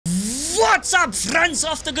What's up, friends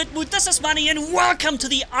of the good mood? This is Manni and welcome to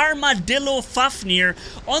the Armadillo Fafnir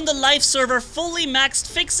on the live server, fully maxed,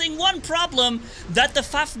 fixing one problem that the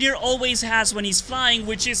Fafnir always has when he's flying,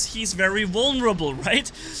 which is he's very vulnerable, right?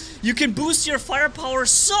 You can boost your firepower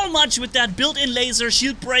so much with that built-in laser,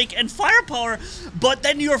 shield break, and firepower, but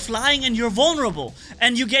then you're flying and you're vulnerable.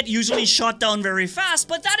 And you get usually shot down very fast,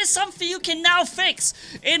 but that is something you can now fix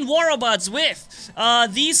in Polarbearz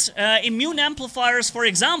with these immune amplifiers, for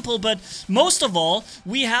example, but most of all,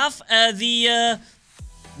 we have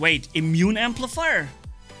wait, immune amplifier?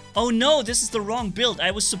 Oh no, this is the wrong build.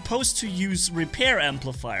 I was supposed to use repair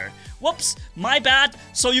amplifier. Whoops, my bad.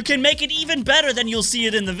 So you can make it even better than you'll see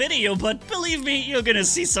it in the video, but believe me, you're gonna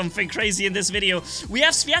see something crazy in this video. We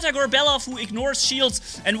have Sviatogor Belov, who ignores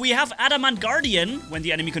shields, and we have Adamant Guardian, when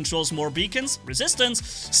the enemy controls more beacons, resistance,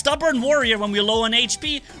 Stubborn Warrior when we're low on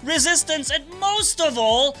HP, resistance, and most of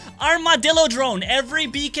all, Armadillo Drone. Every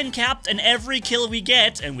beacon capped and every kill we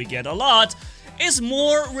get, and we get a lot, is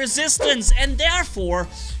more resistance, and therefore,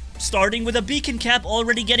 starting with a beacon cap,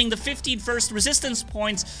 already getting the 15 first resistance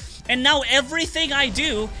points, and now everything I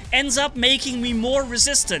do ends up making me more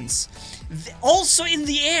resistance. Also in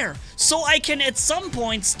the air, so I can at some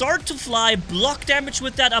point start to fly, block damage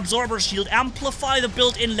with that absorber shield, amplify the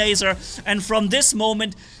built-in laser, and from this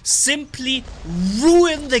moment simply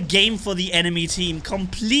ruin the game for the enemy team,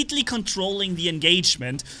 completely controlling the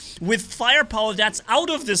engagement with firepower that's out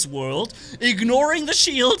of this world, ignoring the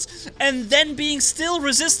shields, and then being still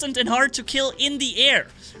resistant and hard to kill in the air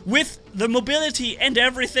with the mobility and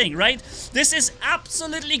everything, right? This is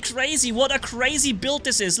absolutely crazy. What a crazy build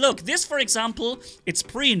this is. Look, this, for example, it's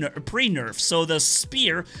pre-nerf, so the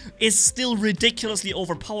spear is still ridiculously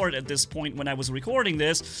overpowered at this point when I was recording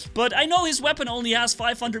this, but I know his weapon only has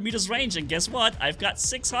 500 meters range, and guess what? I've got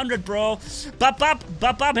 600, bro. Bop, bop,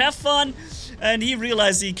 bop, bop, have fun. And he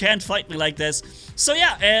realized he can't fight me like this. So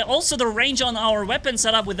yeah, also the range on our weapon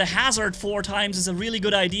setup with the hazard 4 times is a really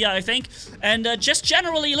good idea, I think. And just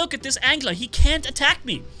generally, look at this angler. He can't attack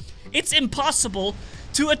me. It's impossible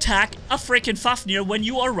to attack a freaking Fafnir when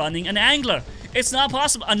you are running an angler. It's not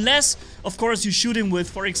possible, unless, of course, you shoot him with,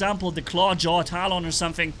 for example, the claw, jaw, talon or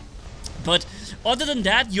something. But other than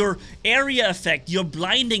that, your area effect, your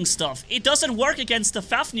blinding stuff, it doesn't work against the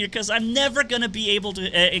Fafnir because I'm never gonna be able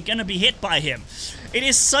to, be hit by him. It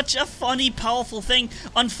is such a funny, powerful thing.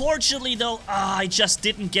 Unfortunately, though, I just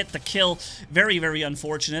didn't get the kill. Very, very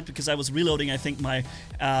unfortunate because I was reloading, I think, my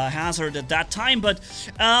hazard at that time. But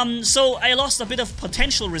so I lost a bit of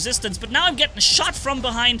potential resistance. But now I'm getting shot from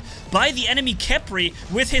behind by the enemy Kepri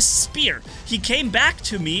with his spear. He came back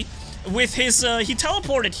to me with his, he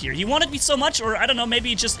teleported here. He wanted me so much, or I don't know,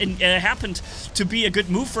 maybe it just happened to be a good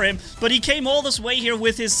move for him, but he came all this way here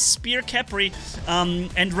with his spear Kepri,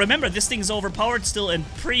 and remember, this thing is overpowered still in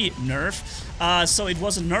pre-nerf, so it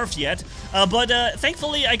wasn't nerfed yet, but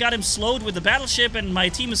thankfully I got him slowed with the battleship, and my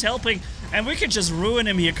team is helping, and we can just ruin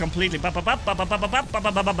him here completely, and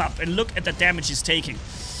look at the damage he's taking.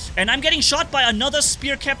 And I'm getting shot by another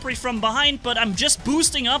spear Kepri from behind, but I'm just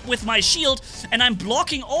boosting up with my shield, and I'm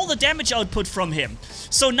blocking all the damage output from him.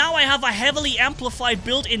 So now I have a heavily amplified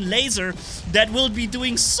built-in laser that will be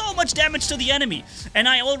doing so much damage to the enemy. And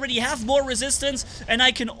I already have more resistance, and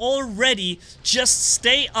I can already just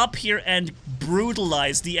stay up here and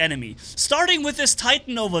brutalize the enemy. Starting with this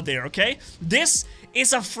Titan over there, okay? This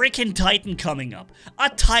is a freaking Titan coming up. A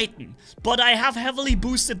Titan. But I have heavily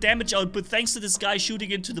boosted damage output thanks to this guy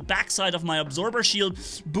shooting into the backside of my absorber shield,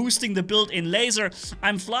 boosting the built-in laser.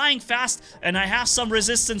 I'm flying fast and I have some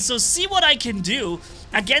resistance, so see what I can do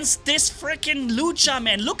against this freaking Lucha,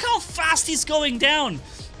 man. Look how fast he's going down.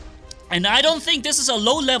 And I don't think this is a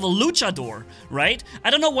low-level luchador, right? I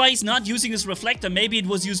don't know why he's not using his reflector. Maybe it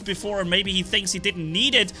was used before, or maybe he thinks he didn't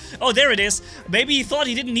need it. Oh, there it is. Maybe he thought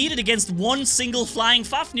he didn't need it against one single flying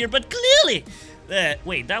Fafnir, but clearly...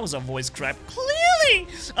 wait, that was a voice crack.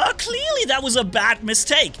 Clearly that was a bad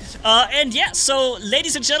mistake. And yeah, so,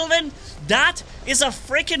 ladies and gentlemen, that is a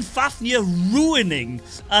freaking Fafnir ruining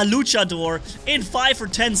a luchador in 5 or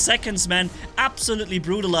 10 seconds, man. Absolutely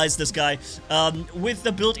brutalized this guy with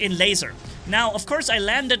the built-in laser. Now, of course, I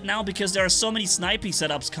landed now because there are so many sniping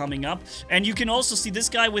setups coming up. And you can also see this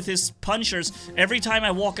guy with his punchers. Every time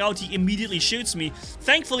I walk out, he immediately shoots me.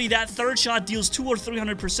 Thankfully, that third shot deals 200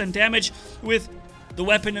 or 300% damage with the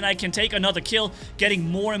weapon, and I can take another kill, getting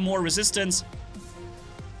more and more resistance.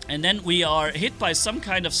 And then we are hit by some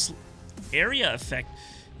kind of area effect.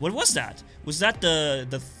 What was that? Was that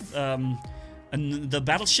the And the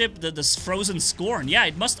battleship, the Frozen Scorn. Yeah,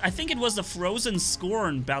 it must, I think it was the Frozen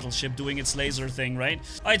Scorn battleship doing its laser thing, right?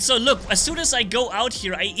 Alright, so look, as soon as I go out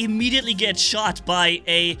here, I immediately get shot by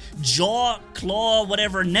a jaw, claw,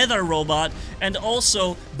 whatever, nether robot, and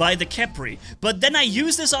also by the Kepri. But then I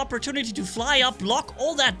use this opportunity to fly up, block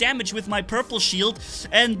all that damage with my purple shield,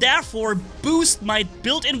 and therefore boost my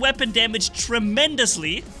built-in weapon damage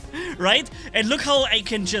tremendously. Right? And look how I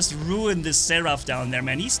can just ruin this Seraph down there,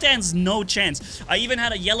 man. He stands no chance. I even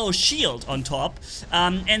had a yellow shield on top.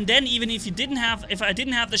 And then even if I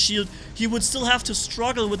didn't have the shield, he would still have to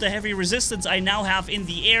struggle with the heavy resistance I now have in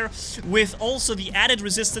the air, with also the added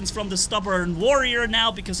resistance from the stubborn warrior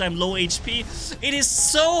now because I'm low HP. It is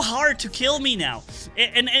so hard to kill me now.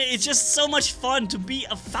 And it's just so much fun to be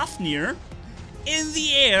a Fafnir in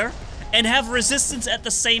the air and have resistance at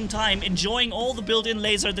the same time, enjoying all the built-in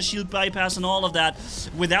laser, the shield bypass, and all of that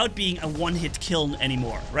without being a one-hit kill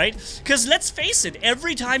anymore, right? Because let's face it,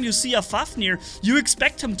 every time you see a Fafnir, you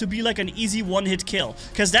expect him to be like an easy one-hit kill,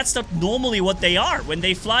 because that's not normally what they are. When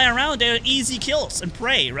they fly around, they're easy kills and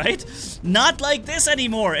prey, right? Not like this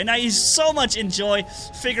anymore, and I so much enjoy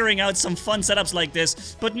figuring out some fun setups like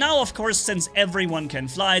this. But now, of course, since everyone can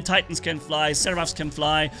fly, Titans can fly, Seraphs can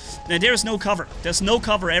fly, there's no cover. There's no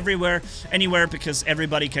cover anywhere, because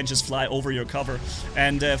everybody can just fly over your cover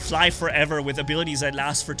and fly forever with abilities that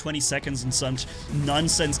last for 20 seconds and such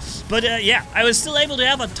nonsense. But yeah, I was still able to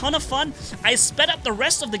have a ton of fun. I sped up the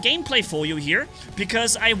rest of the gameplay for you here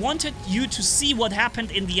because I wanted you to see what happened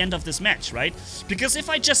in the end of this match, right? Because if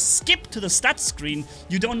I just skip to the stats screen,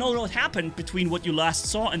 you don't know what happened between what you last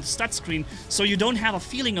saw and the stats screen, so you don't have a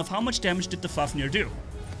feeling of how much damage did the Fafnir do.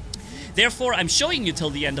 Therefore, I'm showing you till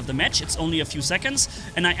the end of the match. It's only a few seconds,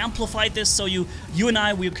 and I amplified this so you and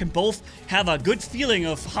I, we can both have a good feeling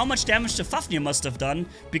of how much damage the Fafnir must have done,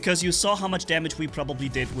 because you saw how much damage we probably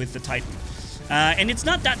did with the Titan. And it's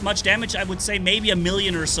not that much damage, I would say maybe 1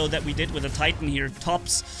 million or so that we did with the Titan here,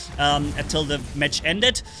 tops, until the match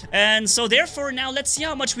ended. And so therefore, now let's see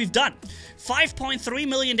how much we've done. 5.3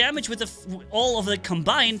 million damage with all of it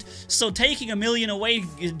combined, so taking 1 million away,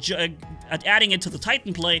 adding it to the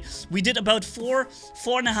Titan play, we did about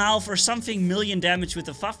 4.5 or something million damage with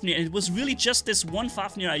the Fafnir, and it was really just this one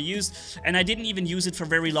Fafnir I used, and I didn't even use it for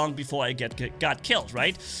very long before I got killed,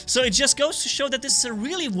 right? So it just goes to show that this is a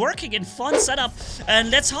really working and fun setup, and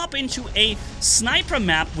let's hop into a sniper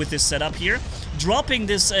map with this setup here, dropping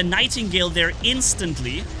this Nightingale there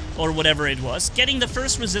instantly, or whatever it was, getting the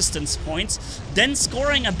first resistance points, then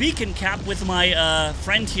scoring a beacon cap with my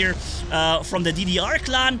friend here from the DDR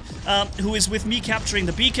clan, who is with me capturing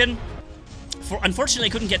the beacon. Unfortunately,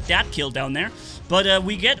 I couldn't get that kill down there, but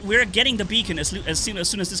we're getting the beacon as soon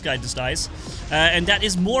as this guy just dies, and that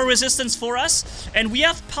is more resistance for us. And we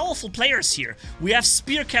have powerful players here. We have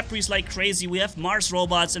spear Capris like crazy. We have Mars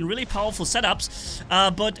robots and really powerful setups.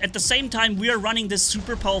 But at the same time, we are running this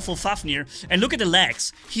super powerful Fafnir. And look at the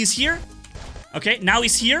legs. He's here. Okay, now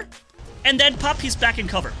he's here, and then pop, he's back in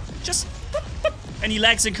cover. Just boop, boop, and he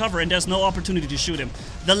lags in cover, and there's no opportunity to shoot him.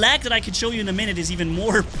 The lag that I can show you in a minute is even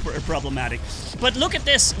more problematic. But look at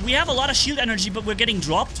this. We have a lot of shield energy, but we're getting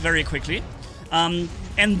dropped very quickly. And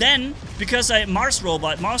then, because Mars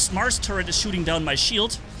turret is shooting down my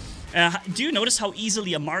shield, do you notice how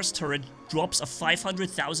easily a Mars turret drops a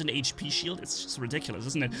 500,000 HP shield? It's just ridiculous,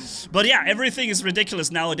 isn't it? But yeah, everything is ridiculous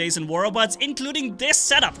nowadays in War Robots, including this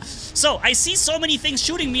setup. So I see so many things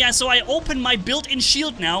shooting me, so I open my built-in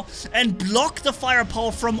shield now and block the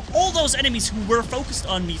firepower from all those enemies who were focused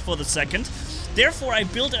on me for the second. Therefore, I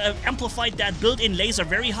amplified that built-in laser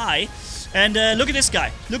very high. And look at this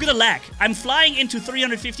guy. Look at the lag. I'm flying into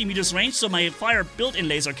 350 meters range, so my built-in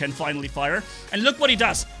laser can finally fire. And look what he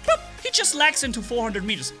does. Pop! He just lags into 400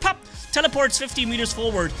 meters. Pop! Teleports 50 meters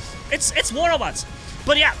forward. It's War Robots.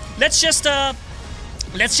 But yeah, let's just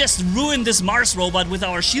ruin this Mars robot with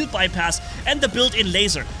our shield bypass and the built-in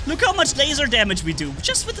laser. Look how much laser damage we do,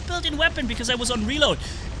 just with the built-in weapon, because I was on reload.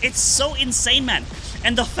 It's so insane, man.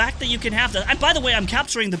 And the fact that you can have that... And by the way, I'm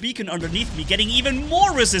capturing the beacon underneath me, getting even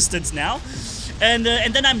more resistance now. And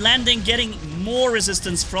then I'm landing, getting more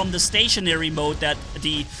resistance from the stationary mode that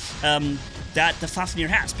the Fafnir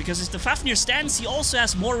has, because if the Fafnir stands, he also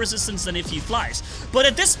has more resistance than if he flies. But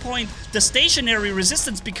at this point, the stationary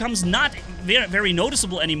resistance becomes not very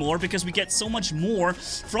noticeable anymore, because we get so much more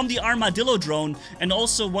from the Armadillo Drone, and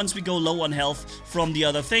also once we go low on health from the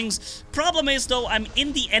other things. Problem is though, I'm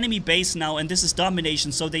in the enemy base now, and this is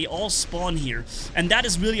domination, so they all spawn here, and that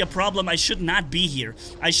is really a problem. I should not be here.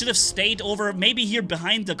 I should have stayed over, maybe here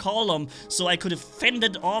behind the column, so I could have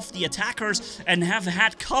fended off the attackers and have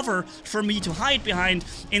had cover for me to hide behind.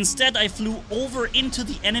 Instead, I flew over into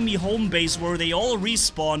the enemy home base where they all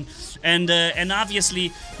respawn. And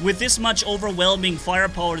obviously, with this much overwhelming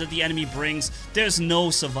firepower that the enemy brings, there's no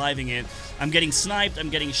surviving it. I'm getting sniped, I'm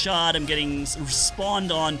getting shot, I'm getting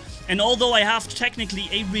spawned on. And although I have technically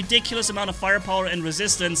a ridiculous amount of firepower and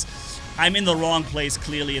resistance, I'm in the wrong place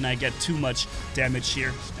clearly, and I get too much damage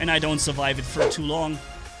here. And I don't survive it for too long.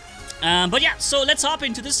 But yeah, so let's hop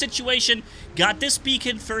into this situation. Got this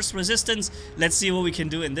beacon, first resistance. Let's see what we can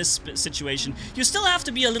do in this situation. You still have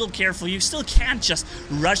to be a little careful. You still can't just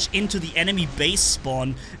rush into the enemy base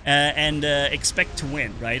spawn and expect to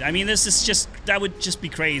win, right? I mean, this is just, that would just be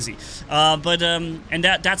crazy. And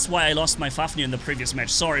that's why I lost my Fafnir in the previous match.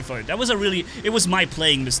 Sorry for it. That was it was my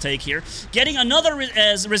playing mistake here. Getting another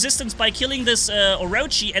resistance by killing this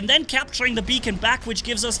Orochi and then capturing the beacon back, which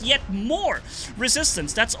gives us yet more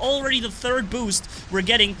resistance. That's already the third boost we're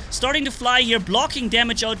getting. Starting to fly here, blocking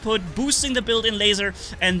damage output, boosting the build-in laser,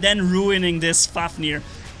 and then ruining this Fafnir.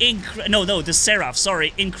 The Seraph,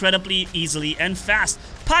 sorry, incredibly easily and fast.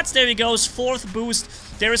 Pots, there he goes, fourth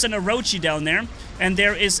boost. There is an Orochi down there, and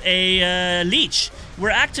there is a Leech. We're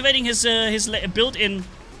activating his built-in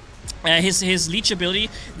his leech ability.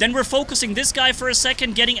 Then we're focusing this guy for a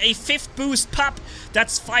second, getting a fifth boost pop.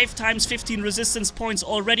 That's 5 times 15 resistance points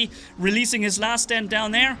already, releasing his last stand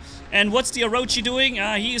down there. And what's the Orochi doing?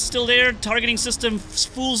 He is still there. Targeting system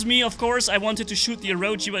fools me, of course. I wanted to shoot the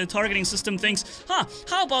Orochi, but the targeting system thinks,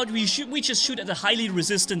 how about we just shoot at a highly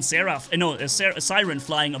resistant Seraph, a Siren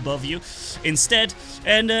flying above you instead.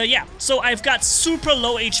 And yeah, so I've got super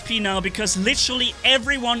low HP now because literally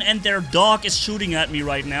everyone and their dog is shooting at me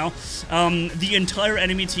right now. The entire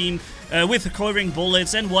enemy team with covering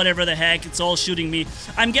bullets and whatever the heck, it's all shooting me.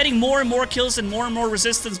 I'm getting more and more kills and more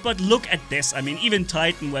resistance, but look at this. I mean, even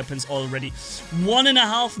Titan weapons already.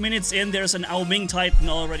 1.5 minutes in, there's an Ao Ming Titan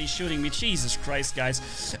already shooting me. Jesus Christ, guys.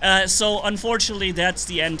 So unfortunately, that's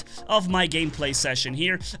the end of my gameplay session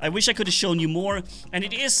here. I wish I could have shown you more, and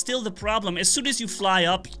it is still the problem. As soon as you fly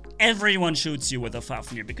up, everyone shoots you with a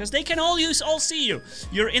Fafnir because they can all see you.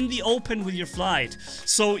 You're in the open with your flight.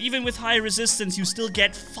 So even with high resistance, you still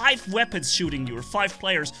get 5 weapons shooting you, or 5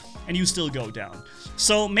 players, and you still go down.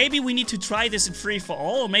 So maybe we need to try this in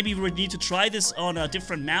free-for-all, or maybe we need to try this on a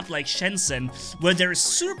different map like Shenzhen, where there is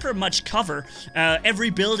super much cover.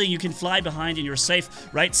 Every building you can fly behind and you're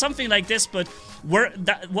safe, right? Something like this, but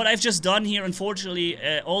what I've just done here, unfortunately,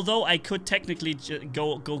 although I could technically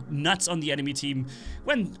go nuts on the enemy team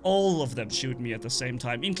when all of them shoot me at the same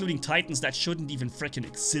time, including Titans that shouldn't even freaking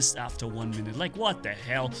exist after 1 minute. Like, what the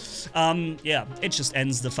hell? Yeah, it just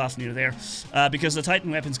ends the Fafnir there, because the Titan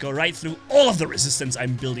weapons go right through all of the resistance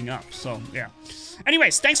I'm building up. So, yeah.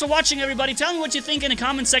 Anyways, thanks for watching, everybody. Tell me what you think in the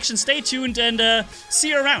comment section. Stay tuned, and see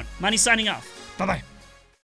you around. Manni signing off. Bye-bye.